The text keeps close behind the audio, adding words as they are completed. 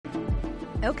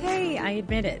Okay, I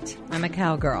admit it. I'm a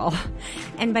cowgirl.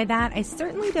 And by that, I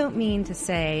certainly don't mean to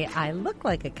say I look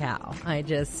like a cow. I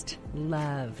just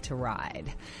love to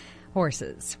ride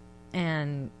horses.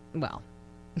 And, well,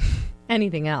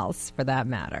 anything else for that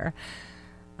matter.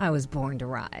 I was born to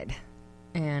ride.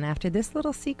 And after this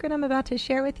little secret I'm about to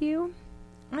share with you,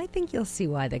 I think you'll see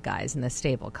why the guys in the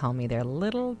stable call me their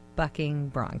little bucking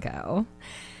bronco.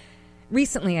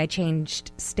 Recently, I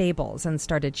changed stables and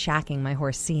started shacking my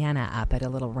horse Sienna up at a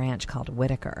little ranch called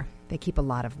Whitaker. They keep a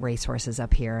lot of racehorses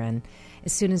up here, and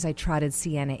as soon as I trotted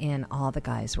Sienna in, all the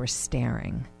guys were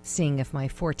staring, seeing if my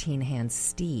 14-hand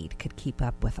steed could keep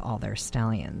up with all their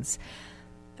stallions.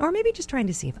 Or maybe just trying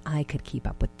to see if I could keep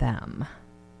up with them.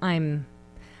 I'm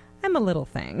a little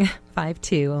thing,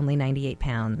 5'2", only 98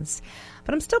 pounds,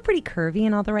 but I'm still pretty curvy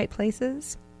in all the right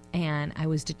places. And I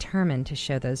was determined to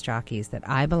show those jockeys that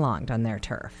I belonged on their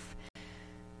turf.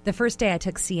 The first day I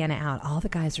took Sienna out, all the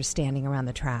guys were standing around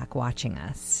the track watching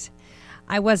us.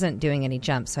 I wasn't doing any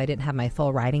jumps, so I didn't have my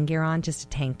full riding gear on, just a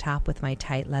tank top with my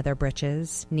tight leather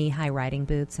breeches, knee-high riding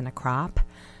boots, and a crop.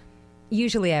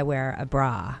 Usually I wear a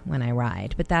bra when I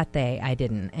ride, but that day I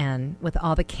didn't. And with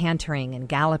all the cantering and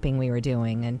galloping we were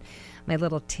doing and my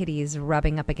little titties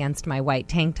rubbing up against my white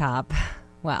tank top,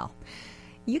 well,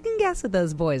 you can guess what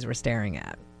those boys were staring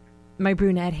at. My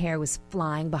brunette hair was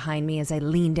flying behind me as I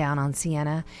leaned down on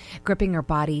Sienna, gripping her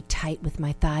body tight with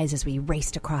my thighs as we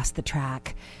raced across the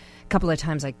track. A couple of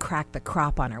times I cracked the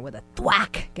crop on her with a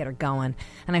thwack, get her going,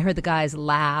 and I heard the guys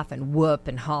laugh and whoop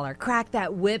and holler, "Crack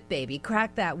that whip, baby,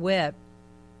 crack that whip."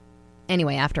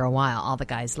 Anyway, after a while, all the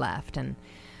guys left, and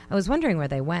I was wondering where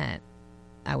they went.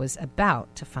 I was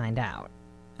about to find out.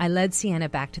 I led Sienna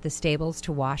back to the stables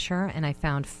to wash her, and I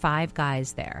found 5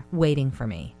 guys there waiting for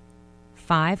me.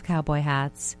 5 cowboy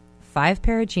hats, 5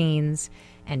 pair of jeans,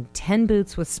 and 10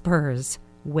 boots with spurs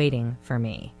waiting for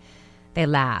me. They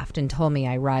laughed and told me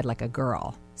I ride like a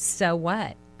girl. So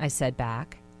what? I said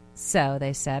back. So,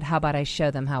 they said, how about I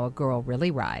show them how a girl really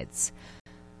rides?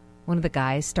 One of the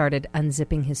guys started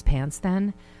unzipping his pants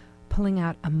then, pulling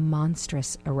out a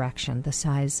monstrous erection the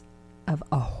size of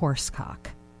a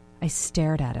horsecock. I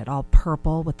stared at it, all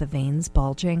purple with the veins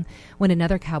bulging, when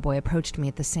another cowboy approached me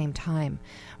at the same time,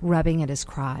 rubbing at his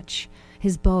crotch.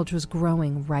 His bulge was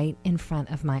growing right in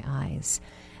front of my eyes.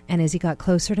 And as he got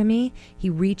closer to me, he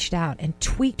reached out and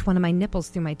tweaked one of my nipples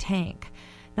through my tank.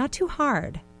 Not too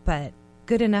hard, but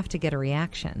good enough to get a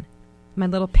reaction. My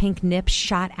little pink nip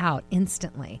shot out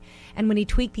instantly, and when he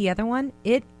tweaked the other one,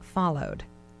 it followed.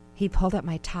 He pulled up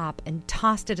my top and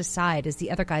tossed it aside as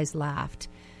the other guys laughed.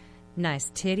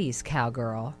 "Nice titties,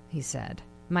 cowgirl," he said.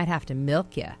 "Might have to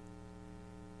milk ya."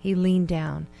 He leaned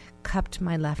down, cupped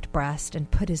my left breast, and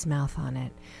put his mouth on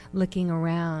it, licking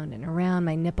around and around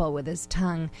my nipple with his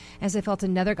tongue as I felt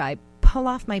another guy pull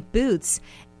off my boots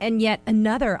and yet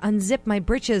another unzip my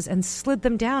breeches and slid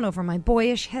them down over my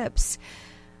boyish hips.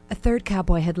 A third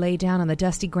cowboy had laid down on the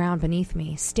dusty ground beneath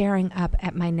me, staring up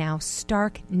at my now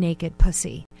stark naked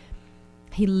pussy.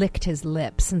 He licked his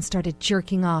lips and started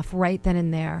jerking off right then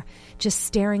and there, just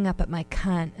staring up at my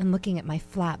cunt and looking at my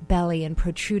flat belly and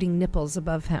protruding nipples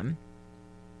above him.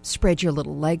 "Spread your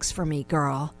little legs for me,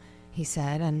 girl," he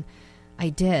said, and I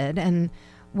did, and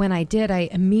when I did, I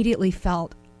immediately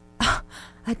felt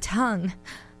a tongue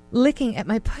licking at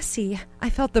my pussy. I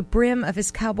felt the brim of his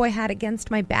cowboy hat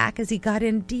against my back as he got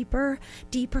in deeper,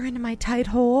 deeper into my tight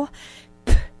hole,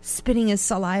 spitting his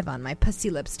saliva on my pussy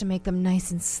lips to make them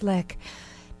nice and slick.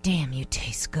 "Damn, you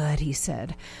taste good," he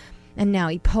said. And now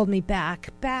he pulled me back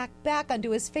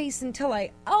onto his face until I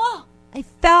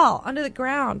fell onto the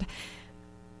ground.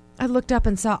 I looked up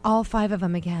and saw all 5 of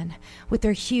them again, with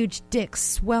their huge dicks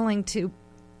swelling to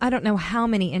I don't know how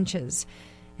many inches,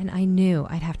 and I knew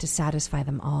I'd have to satisfy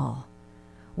them all.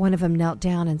 One of them knelt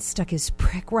down and stuck his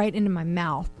prick right into my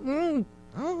mouth.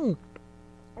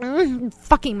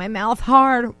 Fucking my mouth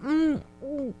hard.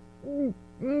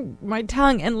 My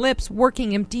tongue and lips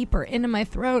working him deeper into my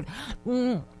throat.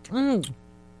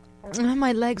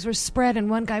 My legs were spread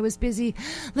and one guy was busy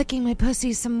licking my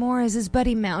pussy some more as his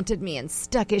buddy mounted me and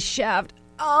stuck his shaft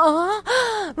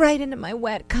right into my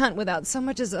wet cunt without so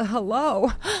much as a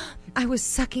hello. I was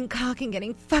sucking cock and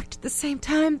getting fucked at the same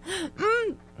time.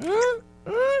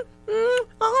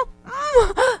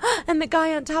 And the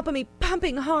guy on top of me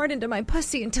pumping hard into my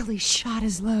pussy until he shot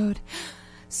his load.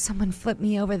 Someone flipped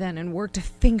me over then and worked a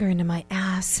finger into my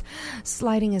ass,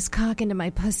 sliding his cock into my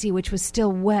pussy, which was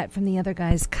still wet from the other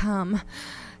guy's cum.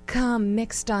 Cum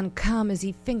mixed on cum as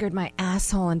he fingered my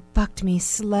asshole and fucked me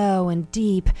slow and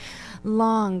deep,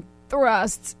 long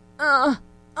thrusts,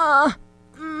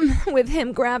 with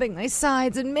him grabbing my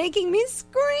sides and making me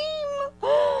scream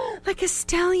like a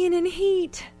stallion in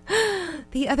heat.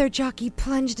 The other jockey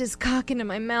plunged his cock into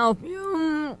my mouth.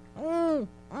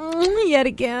 Yet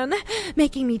again,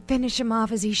 making me finish him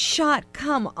off as he shot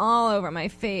cum all over my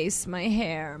face, my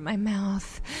hair, my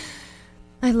mouth.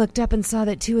 I looked up and saw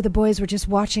that two of the boys were just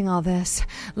watching all this,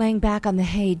 laying back on the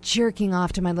hay, jerking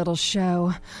off to my little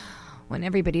show. When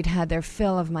everybody'd had their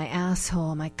fill of my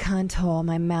asshole, my cunt hole,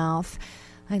 my mouth,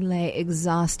 I lay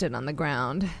exhausted on the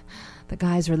ground. The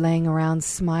guys were laying around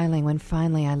smiling when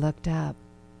finally I looked up.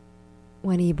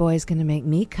 "When are you boys going to make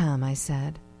me come?" I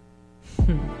said.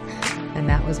 And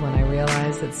that was when I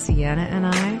realized that Sienna and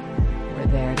I were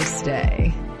there to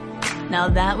stay. Now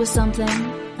that was something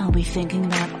I'll be thinking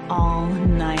about all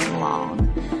night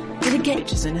long. With the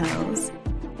gauges and hoes.